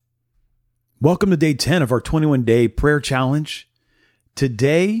Welcome to day 10 of our 21-day prayer challenge.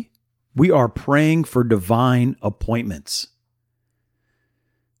 Today, we are praying for divine appointments.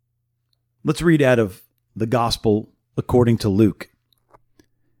 Let's read out of the Gospel according to Luke.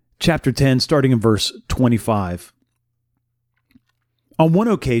 Chapter 10, starting in verse 25. On one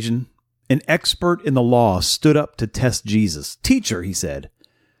occasion, an expert in the law stood up to test Jesus. "Teacher," he said,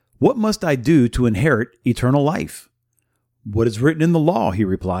 "what must I do to inherit eternal life?" "What is written in the law?" he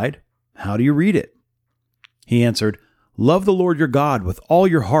replied. "How do you read it?" He answered, "Love the Lord your God with all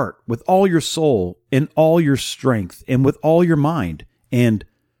your heart, with all your soul, and all your strength, and with all your mind, and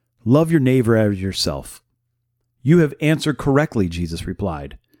love your neighbor as yourself." "You have answered correctly," Jesus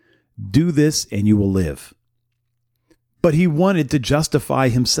replied. "Do this and you will live." But he wanted to justify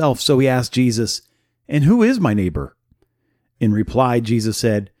himself, so he asked Jesus, "And who is my neighbor?" In reply, Jesus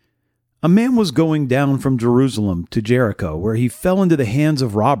said, "A man was going down from Jerusalem to Jericho, where he fell into the hands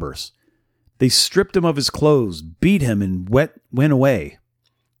of robbers. They stripped him of his clothes, beat him, and went away,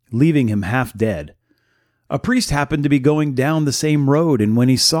 leaving him half dead. A priest happened to be going down the same road, and when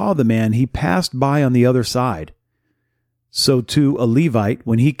he saw the man, he passed by on the other side. So too a Levite,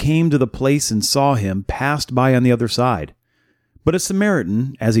 when he came to the place and saw him, passed by on the other side. But a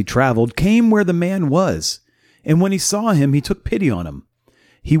Samaritan, as he traveled, came where the man was, and when he saw him, he took pity on him.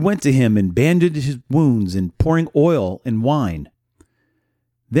 He went to him and bandaged his wounds, and pouring oil and wine.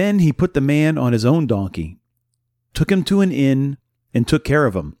 Then he put the man on his own donkey, took him to an inn, and took care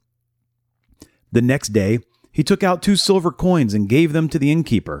of him. The next day, he took out 2 silver coins and gave them to the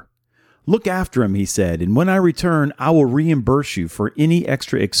innkeeper. 'Look after him,' he said, 'and when I return, I will reimburse you for any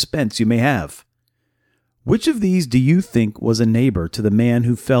extra expense you may have.' Which of these do you think was a neighbor to the man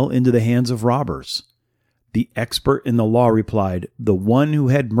who fell into the hands of robbers?" The expert in the law replied, "The one who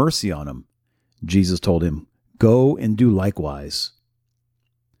had mercy on him." Jesus told him, "Go and do likewise."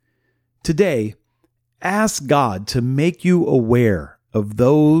 Today, ask God to make you aware of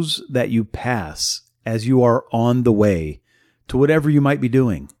those that you pass as you are on the way to whatever you might be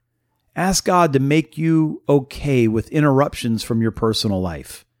doing. Ask God to make you okay with interruptions from your personal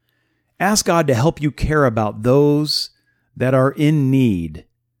life. Ask God to help you care about those that are in need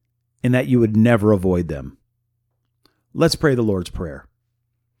and that you would never avoid them. Let's pray the Lord's Prayer.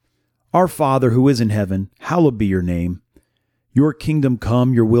 Our Father who is in heaven, hallowed be your name. Your kingdom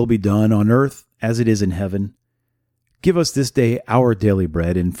come, your will be done on earth as it is in heaven. Give us this day our daily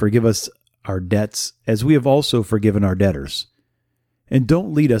bread, and forgive us our debts as we have also forgiven our debtors. And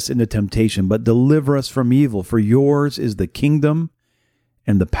don't lead us into temptation, but deliver us from evil, for yours is the kingdom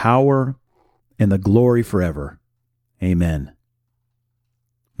and the power and the glory forever. Amen.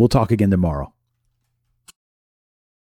 We'll talk again tomorrow.